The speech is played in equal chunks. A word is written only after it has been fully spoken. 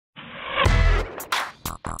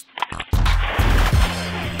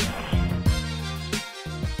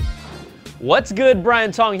What's good?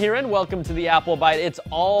 Brian Tong here, and welcome to the Apple Byte. It's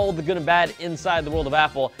all the good and bad inside the world of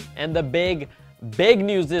Apple, and the big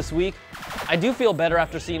news this week. I do feel better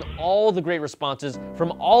after seeing all the great responses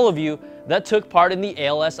from all of you that took part in the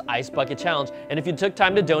ALS Ice Bucket Challenge. And if you took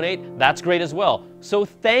time to donate, that's great as well. So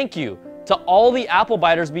thank you to all the Apple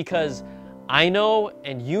Biters, because I know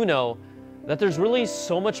and you know that there's really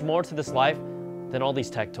so much more to this life than all these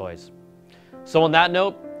tech toys. So on that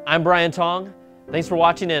note, I'm Brian Tong. Thanks for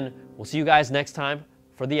watching, and we'll see you guys next time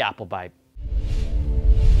for the Apple Byte.